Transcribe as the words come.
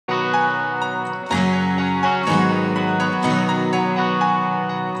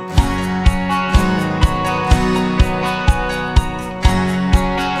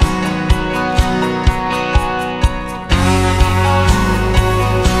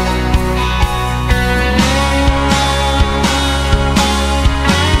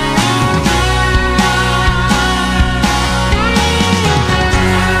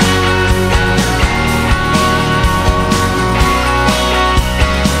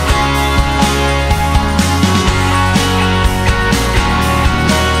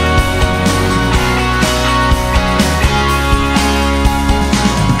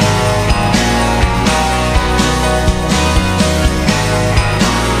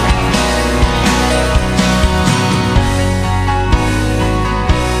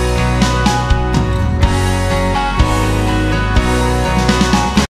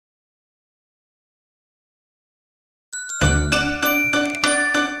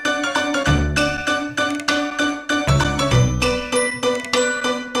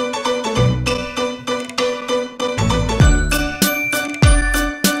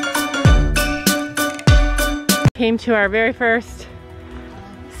came to our very first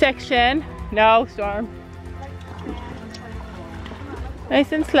section. No, Storm.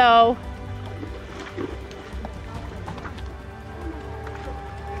 Nice and slow.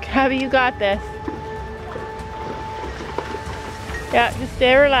 Gabby, you got this. Yeah, just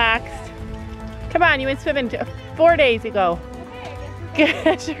stay relaxed. Come on, you went swimming 4 days ago.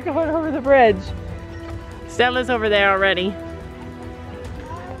 Guess you're going over the bridge. Stella's over there already.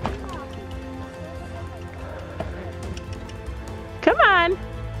 Come on. You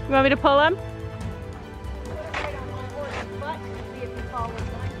want me to pull him?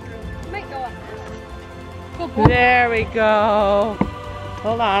 There we go.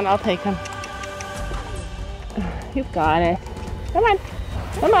 Hold on, I'll take him. You've got it. Come on.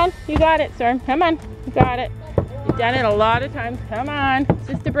 Come on. You got it, Storm. Come on. You got it. You've done it a lot of times. Come on. It's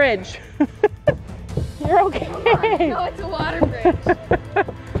just a bridge. You're okay. No, it's a water bridge.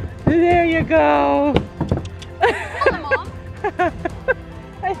 There you go. Hello, Mom.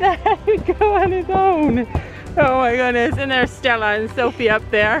 I thought he'd go on his own. Oh my goodness. And there's Stella and Sophie up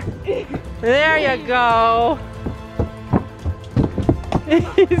there. There you go.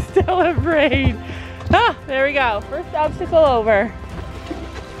 He's still afraid. Ah, there we go. First obstacle over.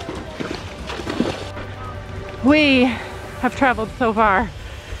 We have traveled so far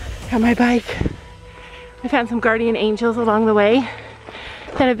on my bike. We found some guardian angels along the way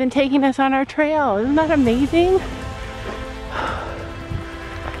that have been taking us on our trail. Isn't that amazing?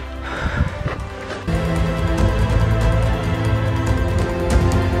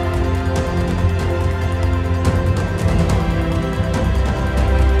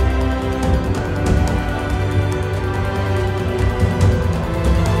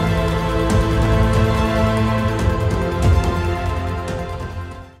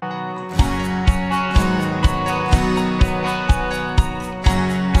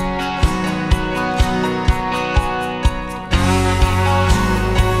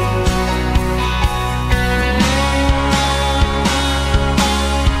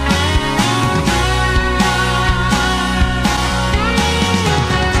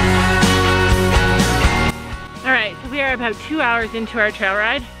 About 2 hours into our trail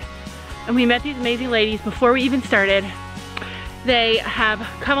ride, and we met these amazing ladies before we even started. They have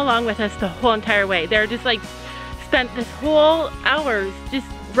come along with us the whole entire way. They're just like spent this whole hours just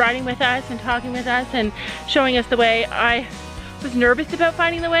riding with us and talking with us and showing us the way. I was nervous about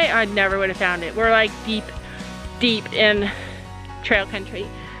finding the way. I never would have found it. We're like deep in trail country.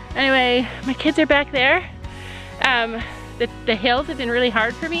 Anyway, my kids are back there. The hills have been really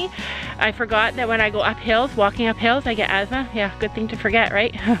hard for me. I forgot that when I go up hills, walking up hills, I get asthma. Yeah, good thing to forget,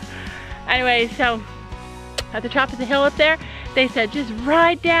 right? Anyway, so at the top of the hill up there, they said just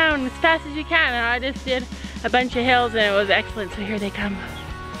ride down as fast as you can, and I just did a bunch of hills and it was excellent. So here they come.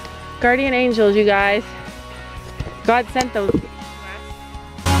 Guardian angels, you guys. God sent those.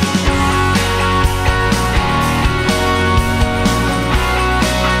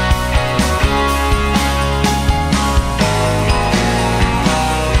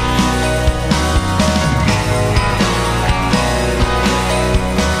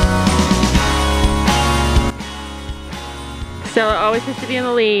 Stella always has to be in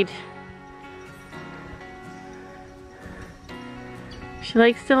the lead. She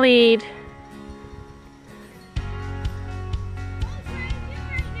likes to lead.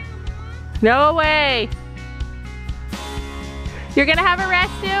 No way! You're gonna have a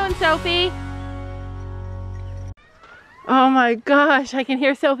rest soon, Sophie. Oh my gosh, I can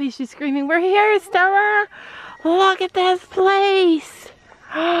hear Sophie. She's screaming, "We're here, Stella! Look at this place!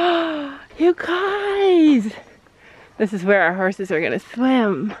 You guys! This is where our horses are gonna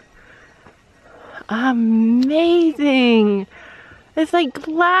swim. Amazing! It's like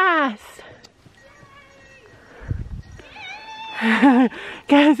glass.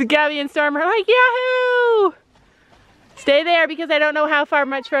 Guys, Gabby and Storm are like, yahoo! Stay there because I don't know how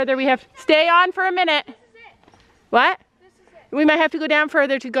much further we have. Stay on for a minute. This is it. What? This is it. We might have to go down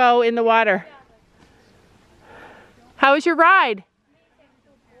further to go in the water. How was your ride?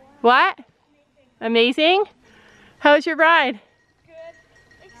 What? Amazing? How was your ride? Good.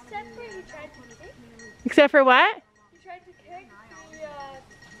 Except for you tried to kick. Except for what? You tried to kick the...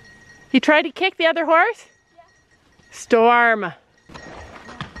 You tried to kick the other horse? Yeah. Storm.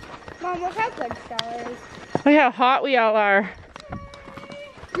 Mom, look how good Stella is. Look how hot we all are.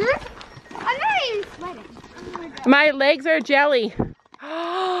 I'm not even sweating. Oh my God. My legs are jelly.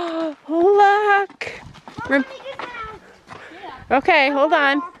 Oh, look. Mom, Okay, hold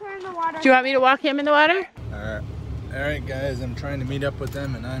on. walk her in the water. Do you want me to walk him in the water? Alright guys, I'm trying to meet up with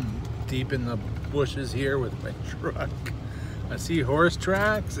them and I'm deep in the bushes here with my truck. I see horse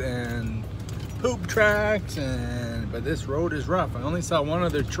tracks and poop tracks, but this road is rough. I only saw one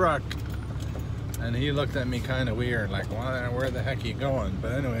other truck, and he looked at me kind of weird, like, where the heck are you going?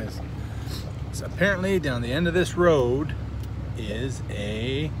 But anyways, so apparently down the end of this road is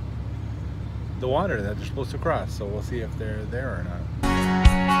the water that they're supposed to cross. So we'll see if they're there or not.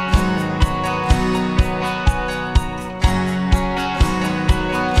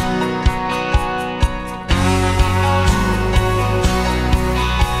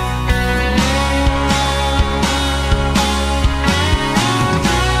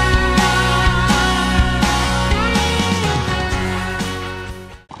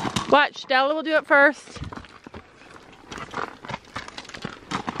 Watch, Stella will do it first.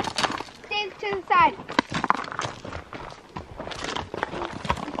 Stay to the side.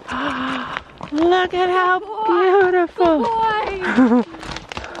 Look at how beautiful.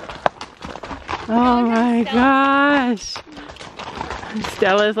 Oh my gosh.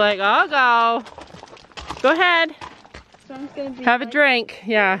 Stella's like, I'll go. Go ahead. Have a drink.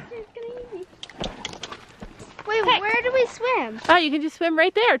 Yeah. Wait, where do we swim? Oh, you can just swim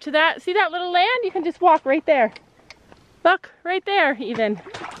right there to that. See that little land? You can just walk right there. Look, right there even.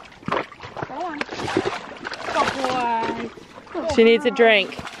 Go on. Good boy. She needs a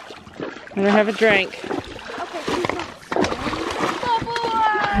drink. Let her have a drink. Okay, good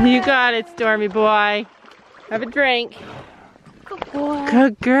boy. You got it, Stormy boy. Have a drink. Good boy.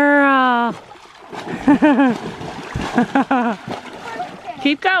 Good girl.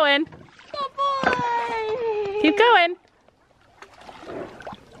 Keep going. Good boy. Keep going.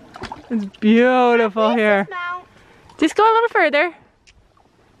 It's beautiful here. Just go a little further.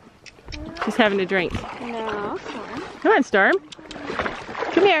 Just having a drink. No, Storm. Come on, Storm.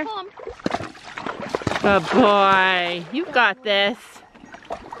 Come here. Good boy. You've got this.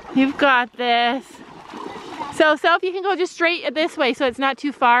 You've got this. So, Self, you can go just straight this way so it's not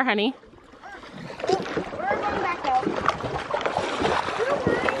too far, honey. We're going back out.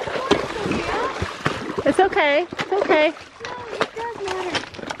 It's okay. It's okay. No, it does matter.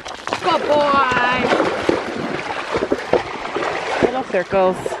 Good boy. Little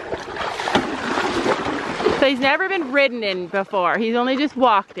circles. So he's never been ridden in before. He's only just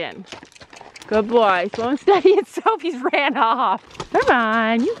walked in. Good boy. Slow and steady, and Sophie's ran off. Come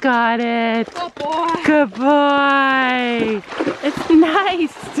on, you got it. Good boy. Good boy. It's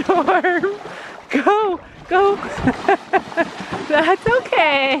nice, Storm. Go, go. That's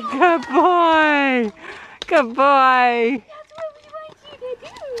okay. Good boy. Good boy. That's what we want you to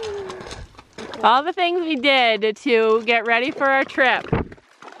do. All the things we did to get ready for our trip.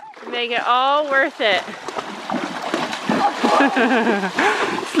 Make it all worth it.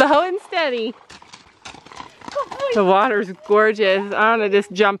 Slow and steady. The water's gorgeous. I want to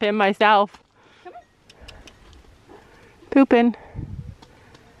just jump in myself. Pooping.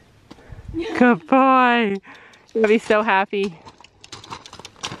 Good boy. You'll be so happy.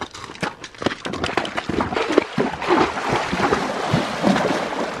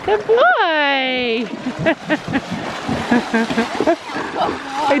 Good boy.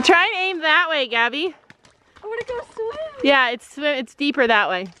 Hey, try and aim that way, Gabby. I want to go swim. Yeah, it's deeper that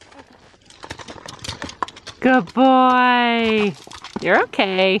way. Good boy. You're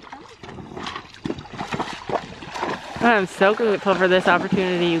okay. I'm so grateful for this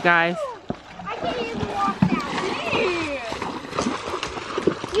opportunity, you guys. I can't even walk down.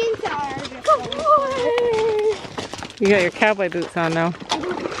 You can tell I already Good boy. You got your cowboy boots on now.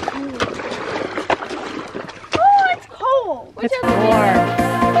 Oh, it's cold. It's warm.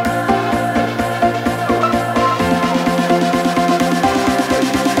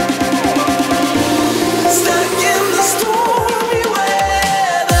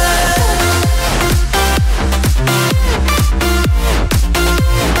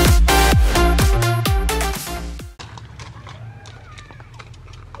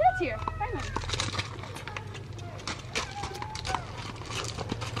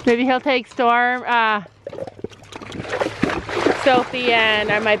 Maybe he'll take Storm, Sophie,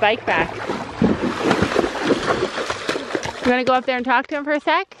 and my bike back. You want to go up there and talk to him for a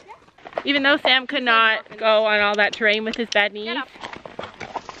sec? Yeah. Even though Sam could not go on all that terrain with his bad knees,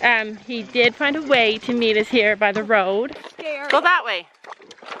 he did find a way to meet us here by the road. Go that way.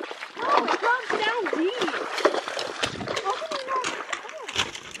 Oh, it goes down deep.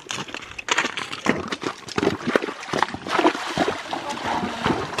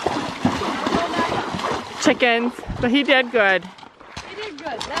 Chickens, but he did good. He did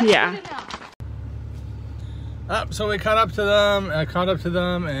good. That's yeah. good enough. So we caught up to them,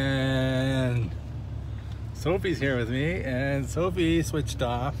 and Sophie's here with me, and Sophie switched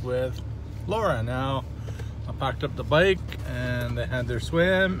off with Laura. Now I packed up the bike, and they had their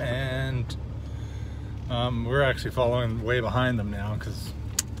swim, and We're actually following way behind them now because,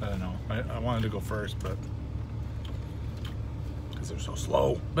 I don't know, I wanted to go first, but because they're so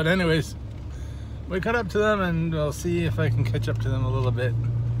slow. But anyways, we cut up to them and we'll see if I can catch up to them a little bit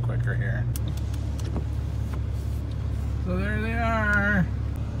quicker here. So there they are.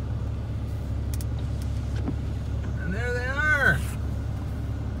 And there they are.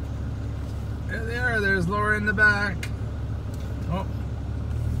 There they are. There's Laura in the back. Oh,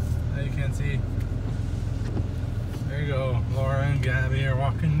 now you can't see. There you go. Laura and Gabby are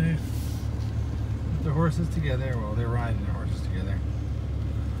walking with their horses together. Well, they're riding their horses together.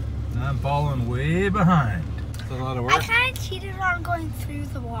 And I'm following way behind. It's a lot of work. I kind of cheated on going through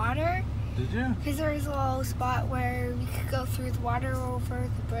the water. Did you? Because there was a little spot where we could go through the water over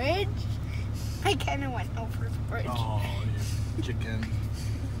the bridge. I kind of went over the bridge. Oh, you chicken.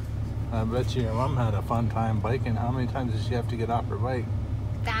 I bet you your mom had a fun time biking. How many times did she have to get off her bike?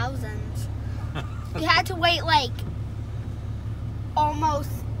 Thousands. We had to wait like almost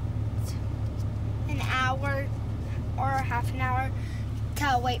an hour or half an hour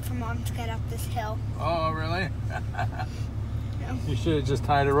to wait for Mom to get up this hill. Oh, really? Yeah. You should have just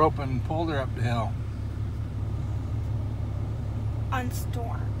tied a rope and pulled her up the hill. On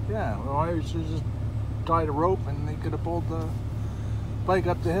storm. Yeah, well, you should have just tied a rope and they could have pulled the bike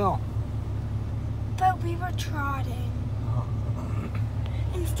up the hill. But we were trotting.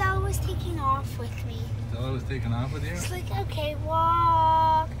 And Stella was taking off with me. Stella was taking off with you? It's like, okay,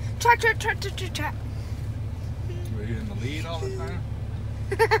 walk. Trot, trot, trot, trot, trot, trot. Were you in the lead all the time?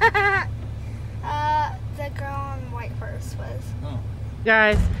 The girl on the white horse was. Oh.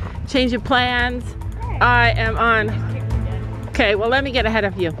 Guys, change of plans. I am on. Okay, well, let me get ahead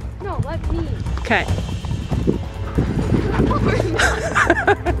of you. No, let me. Okay.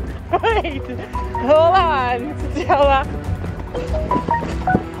 Wait, hold on, Stella.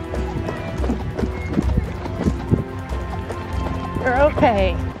 You're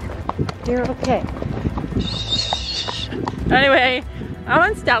okay. You're okay. Shh. Anyway, I'm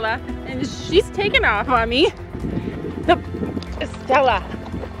on Stella, and she's taking off on me. Stella.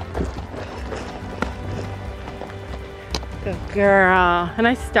 Good girl. And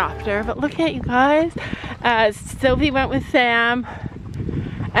I stopped her, but look at you guys. Sophie went with Sam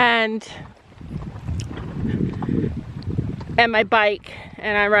and my bike,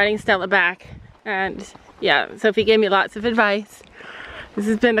 and I'm riding Stella back. And yeah, Sophie gave me lots of advice. This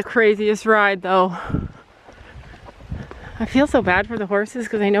has been the craziest ride though. I feel so bad for the horses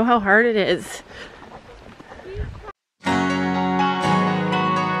because I know how hard it is.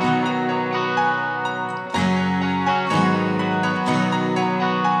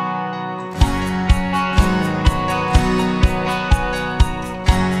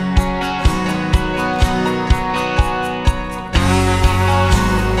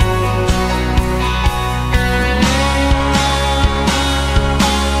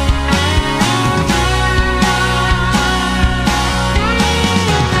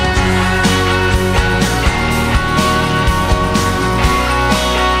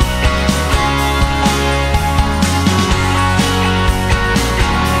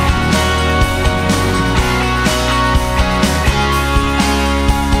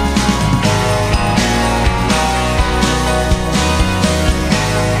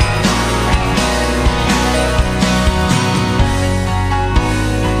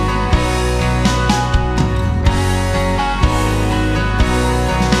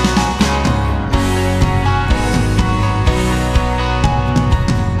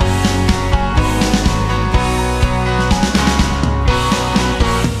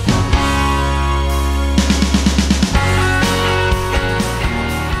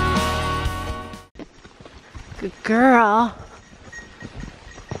 Good girl.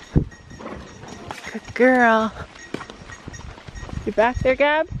 Good girl. You back there,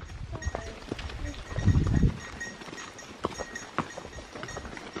 Gab?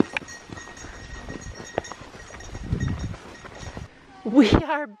 We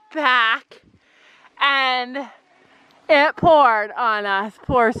are back and it poured on us,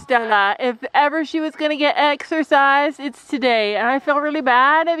 poor Stella. If ever she was gonna get exercise, it's today. And I feel really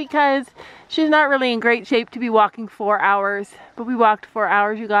bad because she's not really in great shape to be walking 4 hours. But we walked 4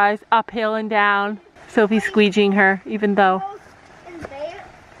 hours, you guys, uphill and down. Sophie's squeegeeing her, even though.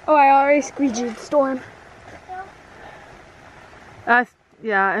 Oh, I already squeegeed Storm.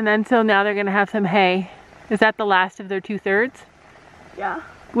 Yeah, and then so now they're gonna have some hay. Is that the last of their 2/3? Yeah.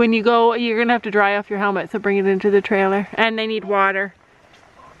 When you go, you're gonna have to dry off your helmet, so bring it into the trailer. And they need water.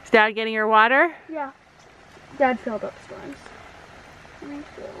 Is Dad getting her water? Yeah. Dad filled up Storm's.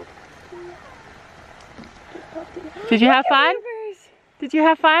 Did you have fun? Did you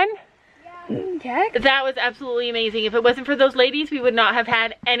have fun? Okay. That was absolutely amazing. If it wasn't for those ladies, we would not have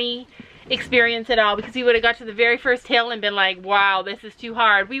had any experience at all, because we would have got to the very first hill and been like, wow, this is too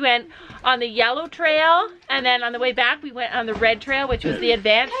hard. We went on the yellow trail, and then on the way back we went on the red trail, which was the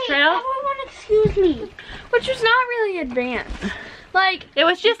advanced trail. Everyone excuse me. Which was not really advanced. Like, it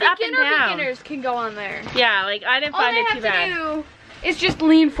was just up and down. Beginners can go on there. Yeah, like I didn't find it too bad. All they have to do is just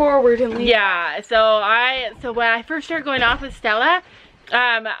lean forward and lean. Yeah, so when I first started going off with Stella,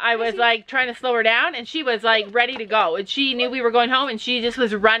 I was like trying to slow her down, and she was like ready to go, and she knew we were going home, and she just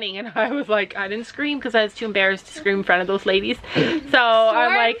was running, and I was like, I didn't scream because I was too embarrassed to scream in front of those ladies. So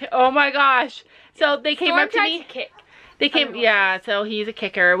I'm like, oh my gosh. So they came up to me. They came, yeah, so he's a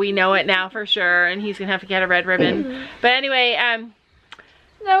kicker. We know it now for sure, and he's gonna have to get a red ribbon. But anyway,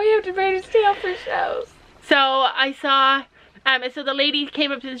 now we have to braid his tail for shows. So I saw, so the lady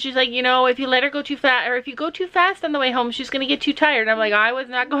came up to me and she's like, you know, if you let her go too fast, or if you go too fast on the way home, she's gonna get too tired. And I'm like, I was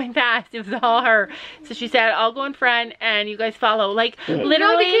not going fast, it was all her. So she said, I'll go in front and you guys follow. Like, literally.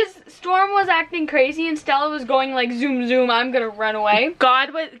 No, because Storm was acting crazy and Stella was going like, zoom, zoom, I'm gonna run away.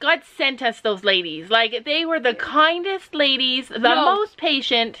 God sent us those ladies. Like, they were the kindest ladies, the most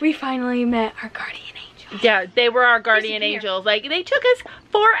patient. We finally met our guardian angel. Yeah, they were our guardian angels. Like, they took us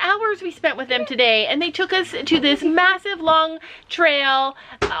 4 hours we spent with them today, and they took us to this massive long trail,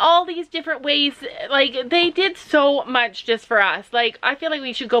 all these different ways. Like, they did so much just for us. Like, I feel like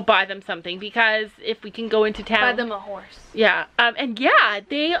we should go buy them something, because if we can go into town. Buy them a horse. Yeah, and yeah,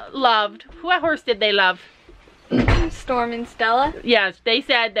 they loved, what horse did they love? Storm and Stella. Yes, they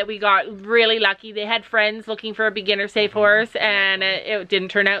said that we got really lucky. They had friends looking for a beginner safe horse, and it didn't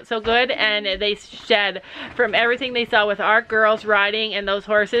turn out so good, and they said from everything they saw with our girls riding and those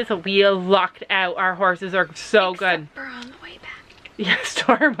horses, we lucked out. Our horses are so good. Except for on the way back. Yeah,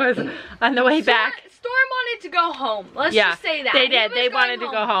 Storm was on the way back. Storm wanted to go home. Let's just say that. They did. They wanted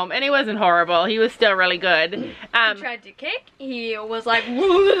to go home, and he wasn't horrible. He was still really good. He tried to kick. He was like,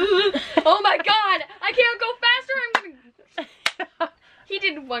 oh my god, I can't go faster. I'm gonna. He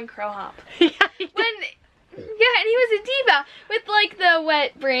did one crow hop. Yeah, he did. And he was a diva with like the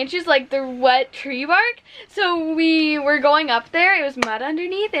wet branches, like the wet tree bark. So we were going up there. It was mud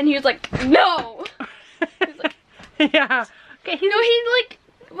underneath, and he was like, no. He was like, yeah. Okay. He like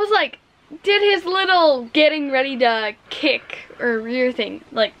was like. Did his little getting ready to kick or rear thing,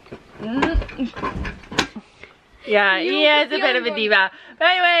 like. Yeah, he is a bit of a diva. But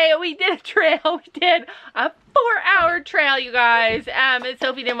anyway, we did a trail. We did a 4-hour trail, you guys. And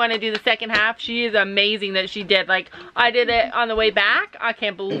Sophie didn't want to do the second half. She is amazing that she did. Like, I did it on the way back. I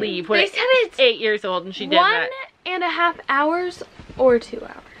can't believe. They said it's 8 years old and she did that. 1.5 hours or 2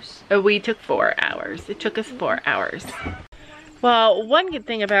 hours. We took 4 hours. It took us 4 hours. Well, one good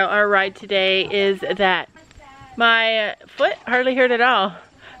thing about our ride today is that my foot hardly hurt at all.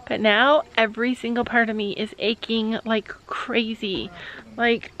 But now every single part of me is aching like crazy.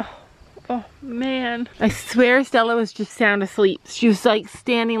 Like, oh man. I swear Stella was just sound asleep. She was like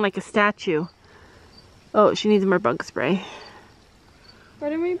standing like a statue. Oh, she needs more bug spray. Where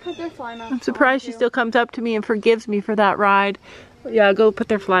did we put their fly masks on? I'm surprised she still comes up to me and forgives me for that ride. Yeah, go put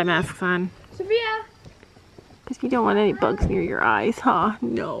their fly masks on. Sophia! Because you don't want any bugs near your eyes, huh?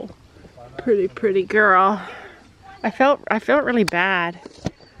 No. Pretty girl. I felt really bad.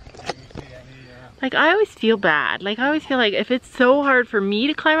 Like, I always feel bad. Like, I always feel like if it's so hard for me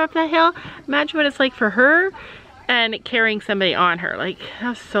to climb up that hill, imagine what it's like for her and carrying somebody on her. Like,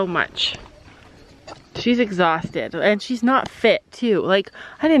 that's so much. She's exhausted and she's not fit too. Like,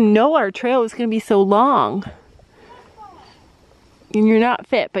 I didn't know our trail was gonna be so long. And you're not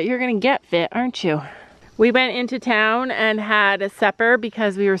fit, but you're gonna get fit, aren't you? We went into town and had a supper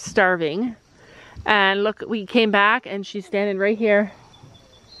because we were starving. And look, we came back and she's standing right here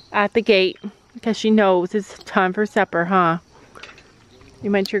at the gate because she knows it's time for supper, huh?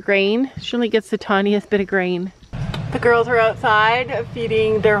 You meant your grain? She only gets the tiniest bit of grain. The girls are outside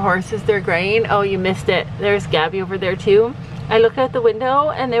feeding their horses their grain. Oh, you missed it. There's Gabby over there too. I looked out the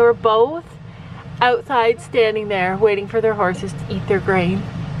window and they were both outside standing there waiting for their horses to eat their grain.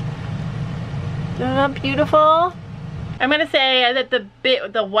 Isn't that beautiful? I'm gonna say that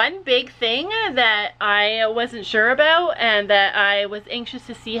the one big thing that I wasn't sure about and that I was anxious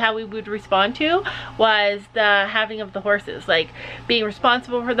to see how we would respond to was the having of the horses. Like, being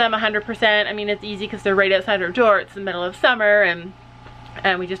responsible for them 100%. I mean, it's easy because they're right outside our door. It's the middle of summer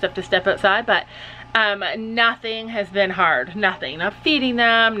and we just have to step outside, but nothing has been hard. Nothing. Not feeding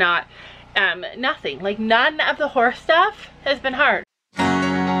them, not nothing. Like, none of the horse stuff has been hard.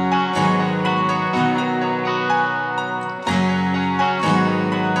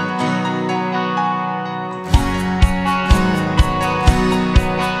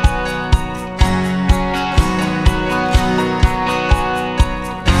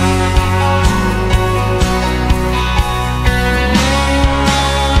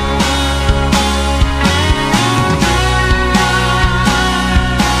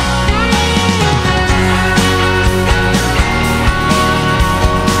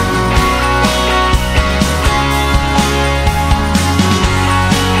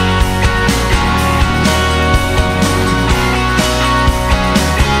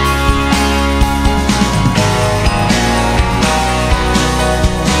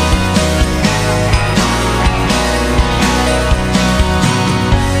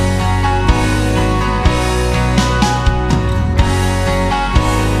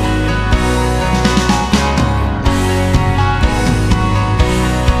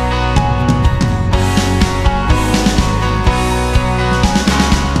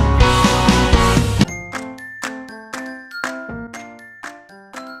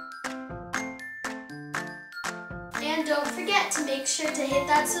 And don't forget to make sure to hit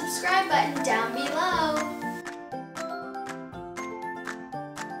that subscribe button down below.